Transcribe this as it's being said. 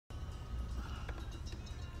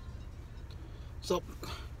So,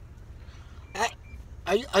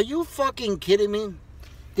 are you fucking kidding me?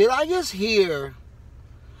 Did I just hear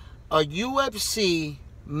a UFC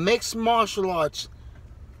mixed martial arts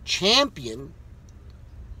champion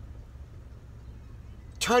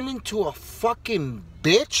turn into a fucking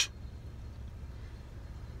bitch?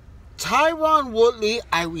 Tyron Woodley,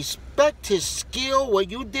 I respect his skill.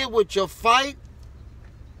 What you did with your fight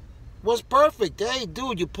was perfect. Hey,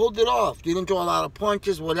 dude, you pulled it off. You didn't throw a lot of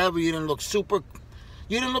punches, whatever. You didn't look super...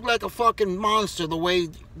 You didn't look like a fucking monster the way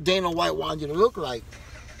Dana White wanted you to look like.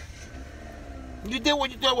 You did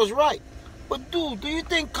what you thought was right. But, dude, do you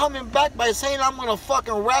think coming back by saying I'm going to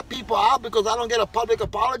fucking rat people out because I don't get a public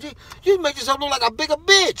apology, you make yourself look like a bigger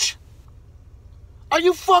bitch? Are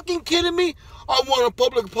you fucking kidding me? I want a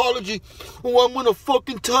public apology, or I'm going to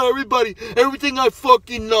fucking tell everybody everything I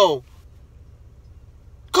fucking know.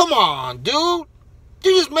 Come on, dude.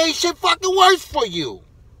 You just made shit fucking worse for you.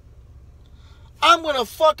 I'm going to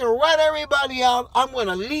fucking rat everybody out. I'm going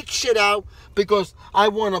to leak shit out because I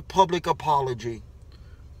want a public apology.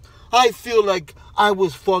 I feel like I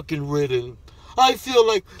was fucking ridden. I feel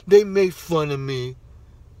like they made fun of me.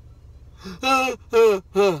 Dude.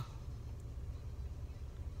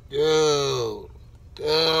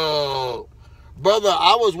 Brother,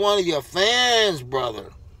 I was one of your fans, brother.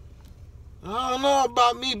 I don't know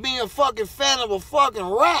about me being a fucking fan of a fucking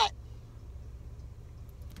rat.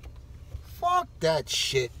 Fuck that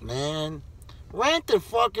shit, man. Rant and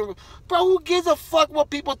fucking... Bro, who gives a fuck what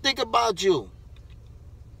people think about you?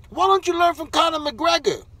 Why don't you learn from Conor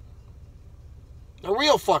McGregor? The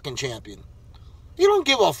real fucking champion. You don't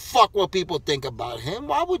give a fuck what people think about him.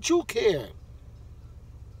 Why would you care?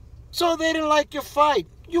 So they didn't like your fight.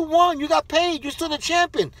 You won. You got paid. You're still the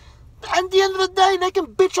champion. At the end of the day, they can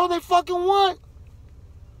bitch all they fucking want.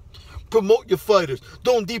 Promote your fighters.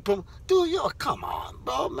 Don't depromote. Dude, yo, come on,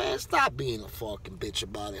 bro, man. Stop being a fucking bitch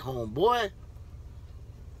about it, homeboy.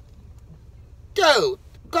 Dude,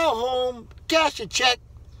 go home, cash your check,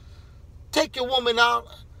 take your woman out,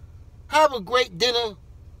 have a great dinner,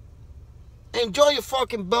 enjoy your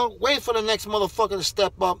fucking belt, wait for the next motherfucker to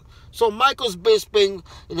step up. So Michael's Bisping,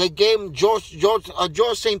 they gave him George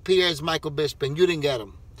St. Pierre's Michael Bisping. You didn't get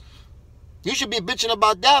him. You should be bitching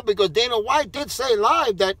about that because Dana White did say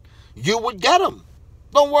live that you would get him.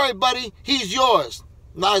 Don't worry, buddy. He's yours.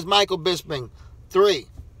 Now it's Michael Bisping. 3.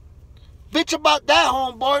 Bitch about that,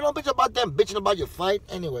 homeboy. Don't bitch about them bitching about your fight.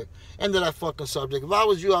 Anyway, end of that fucking subject. If I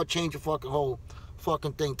was you, I'd change your fucking whole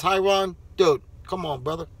fucking thing. Tyron, dude, come on,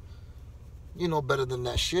 brother. You know better than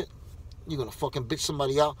that shit. You're going to fucking bitch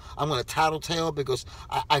somebody out. I'm going to tattletale because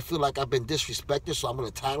I feel like I've been disrespected, so I'm going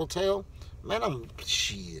to tattletale. Man, I'm...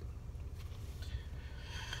 Shit.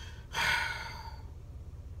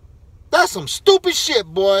 That's some stupid shit,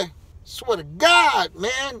 boy. Swear to God,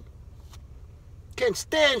 man. Can't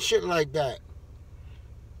stand shit like that.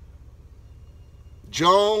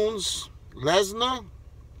 Jones, Lesnar.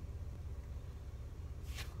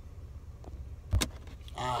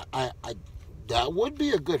 That would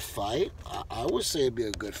be a good fight. I would say it'd be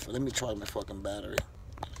a good fight. Let me try my fucking battery.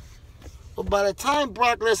 But by the time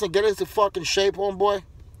Brock Lesnar gets into fucking shape, homeboy,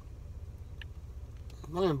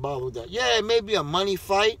 I'm not even bothered with that. Yeah, it may be a money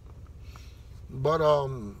fight. But,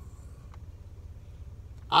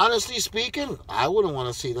 honestly speaking, I wouldn't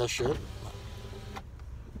want to see that shit.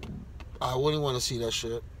 I wouldn't want to see that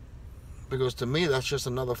shit. Because to me, that's just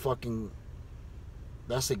another fucking...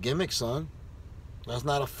 That's a gimmick, son. That's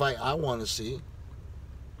not a fight I want to see.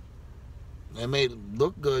 It may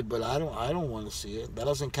look good, but I don't want to see it. That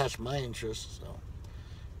doesn't catch my interest. So,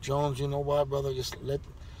 Jones, you know what, brother?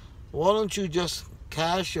 Why don't you just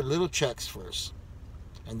cash your little checks first?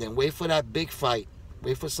 And then wait for that big fight.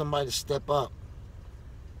 Wait for somebody to step up.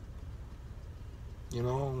 You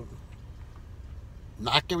know,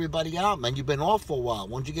 knock everybody out, man. You've been off for a while.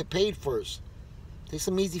 Why don't you get paid first? Take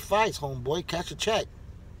some easy fights, homeboy. Catch a check.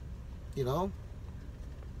 You know?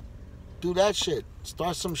 Do that shit.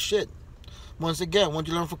 Start some shit. Once again, why don't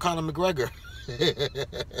you learn from Conor McGregor?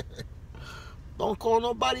 Don't call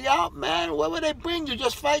nobody out, man. Wherever they bring you,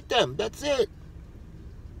 just fight them. That's it.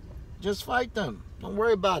 Just fight them. Don't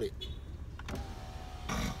worry about it.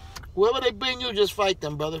 Whoever they bring you, just fight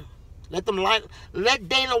them, brother. Let Dana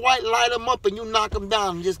White light them up and you knock them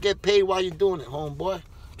down and just get paid while you're doing it, homeboy.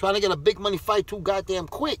 Trying to get a big money fight too goddamn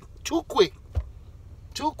quick. Too quick.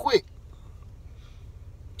 Too quick.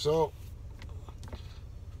 So,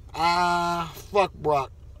 fuck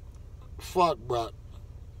Brock. Fuck Brock.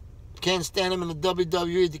 Can't stand him in the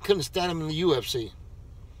WWE. They couldn't stand him in the UFC.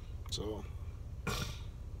 So,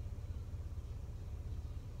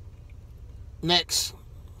 next.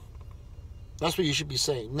 That's what you should be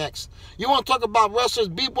saying. Next. You want to talk about wrestlers?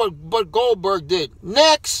 Be what Goldberg did.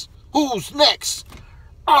 Next. Who's next?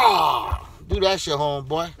 Ah, do that shit,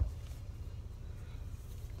 homeboy.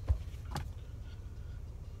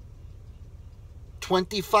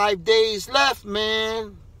 "25 days left,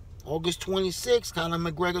 man. August 26th, Conor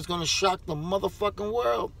McGregor's going to shock the motherfucking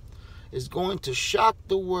world. It's going to shock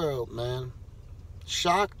the world, man.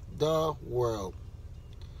 Shock the world.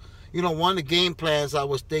 You know, one of the game plans I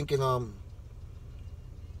was thinking,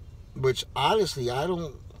 which honestly, I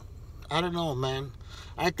don't know, man.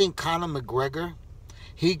 I think Conor McGregor,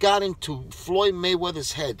 he got into Floyd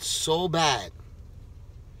Mayweather's head so bad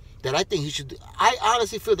that I think he should, I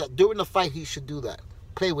honestly feel that during the fight he should do that.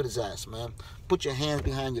 Play with his ass, man. Put your hands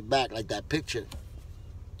behind your back like that picture.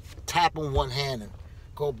 Tap on one hand and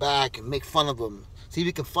go back and make fun of him. See if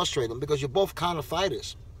you can frustrate him, because you're both kind of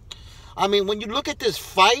fighters. I mean, when you look at this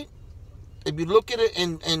fight, if you look at it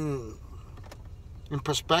in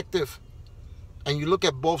perspective, and you look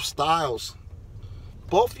at both styles,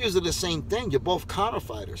 both use the same thing. You're both counter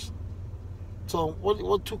fighters. So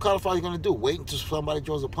what two counter fighters going to do? Wait until somebody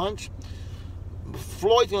throws a punch?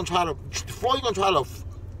 Floyd's going to try to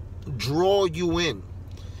draw you in.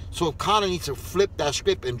 So Conor needs to flip that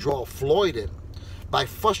script and draw Floyd in by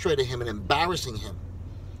frustrating him and embarrassing him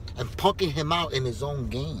and punking him out in his own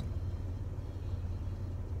game.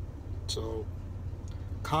 So,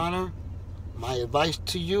 Conor, my advice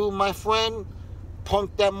to you, my friend,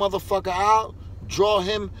 punk that motherfucker out, draw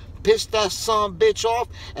him, piss that son bitch off,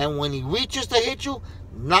 and when he reaches to hit you,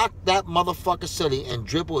 knock that motherfucker silly and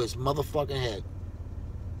dribble his motherfucking head.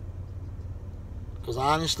 Because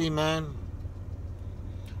honestly, man,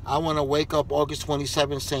 I want to wake up August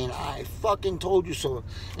 27th saying, I fucking told you so.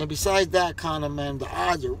 And besides that, Conor, man, the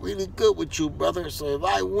odds are really good with you, brother. So if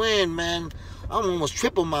I win, man, I'm almost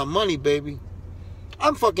triple my money, baby.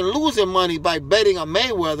 I'm fucking losing money by betting on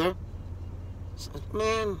Mayweather. So,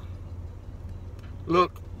 man,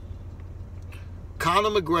 look, Conor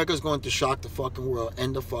McGregor is going to shock the fucking world.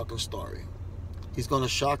 End the fucking story. He's going to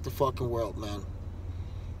shock the fucking world, man.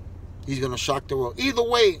 He's going to shock the world. Either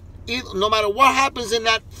way, no matter what happens in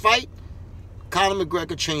that fight, Conor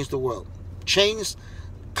McGregor changed the world. Changed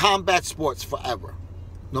combat sports forever.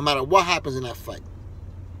 No matter what happens in that fight.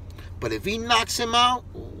 But if he knocks him out,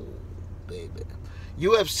 ooh, baby.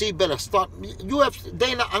 UFC better start. UFC,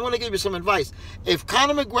 Dana, I'm going to give you some advice. If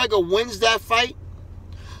Conor McGregor wins that fight,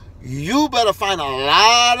 you better find a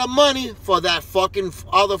lot of money for that fucking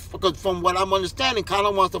other, because from what I'm understanding,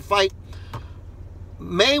 Conor wants to fight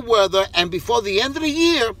Mayweather, and before the end of the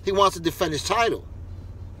year, he wants to defend his title.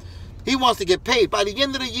 He wants to get paid. By the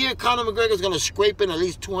end of the year, Conor McGregor is going to scrape in at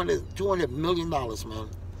least $200 million, man.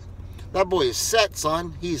 That boy is set,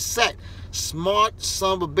 son. He's set. Smart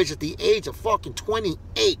son of a bitch at the age of fucking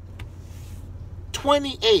 28.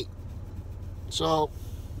 28. So,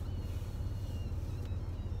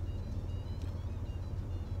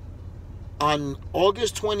 on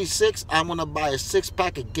August 26th, I'm going to buy a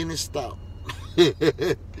 6-pack of Guinness Stout.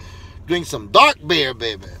 Drink some dark beer,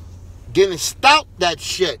 baby. Guinness Stout, that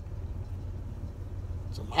shit.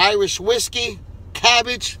 Some Irish whiskey,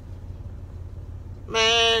 cabbage.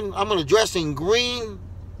 Man, I'm gonna dress in green.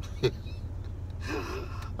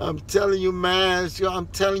 I'm telling you, man. I'm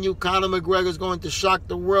telling you, Conor McGregor's going to shock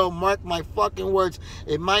the world. Mark my fucking words.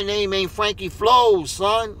 If my name ain't Frankie Flows,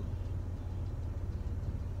 son.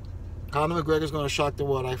 Conor McGregor's gonna shock the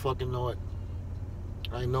world. I fucking know it.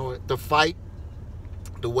 I know it. The fight,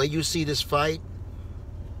 the way you see this fight,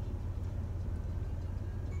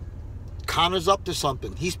 Conor's up to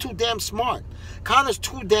something. He's too damn smart. Conor's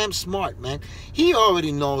too damn smart, man. He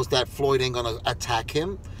already knows that Floyd ain't going to attack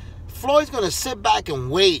him. Floyd's going to sit back and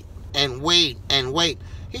wait and wait and wait.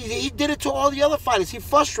 He did it to all the other fighters. He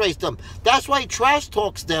frustrates them. That's why he trash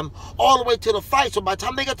talks them all the way to the fight. So by the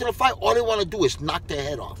time they get to the fight, all they want to do is knock their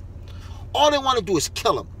head off. All they want to do is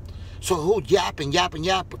kill him. So who yap and yap and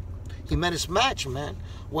yap? He met his match, man.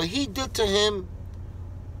 What he did to him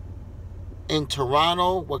in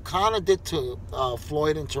Toronto, what Conor did to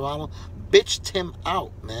Floyd in Toronto, bitched him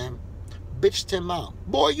out, man. Bitched him out.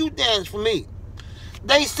 Boy, you dance for me.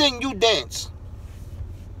 They sing, you dance.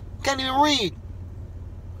 Can't even read.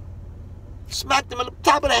 Smacked him on the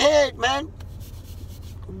top of the head, man.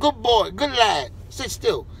 Good boy, good lad. Sit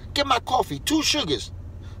still. Get my coffee, 2 sugars.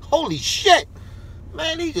 Holy shit.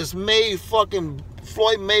 Man, he just made fucking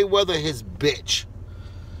Floyd Mayweather his bitch.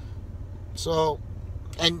 So,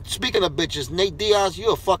 and speaking of bitches, Nate Diaz,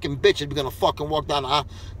 you a fucking bitch if you're gonna fucking walk down the aisle.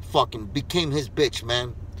 Fucking became his bitch,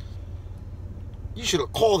 man. You should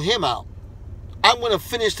have called him out. I'm gonna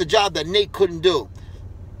finish the job that Nate couldn't do.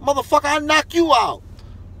 Motherfucker, I'll knock you out.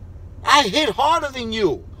 I hit harder than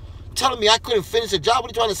you. Telling me I couldn't finish the job? What are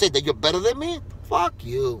you trying to say? That you're better than me? Fuck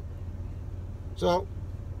you. So,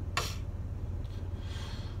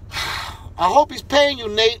 I hope he's paying you,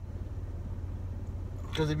 Nate.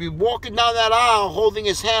 Because if you're walking down that aisle holding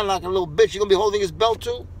his hand like a little bitch, you're going to be holding his belt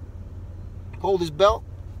too? Hold his belt?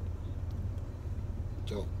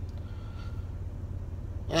 So,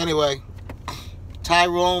 anyway,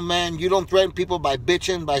 Tyron, man, you don't threaten people by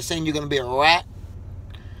bitching, by saying you're going to be a rat.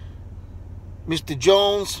 Mr.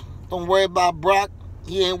 Jones, don't worry about Brock.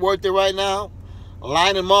 He ain't worth it right now.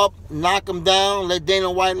 Line him up, knock him down. Let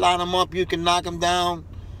Dana White line him up. You can knock him down.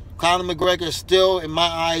 Conor McGregor is still, in my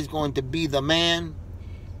eyes, going to be the man.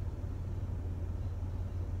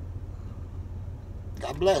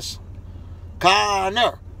 God bless.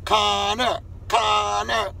 Conor.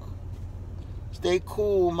 Stay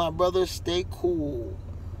cool, my brother. Stay cool.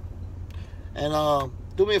 And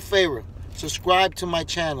do me a favor. Subscribe to my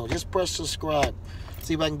channel. Just press subscribe.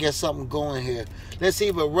 See if I can get something going here. Let's see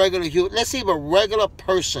if a regular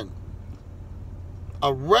person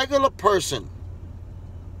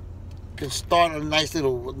can start a nice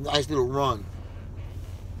little run.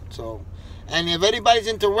 So, and if anybody's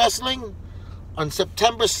into wrestling, on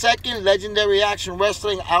September 2nd, Legendary Action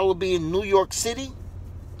Wrestling, I will be in New York City.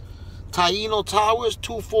 Taino Towers,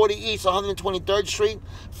 240 East, 123rd Street,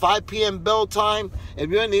 5 p.m. bell time. If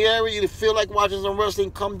you're in the area, you feel like watching some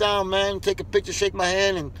wrestling, come down, man. Take a picture, shake my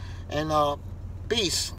hand, and peace.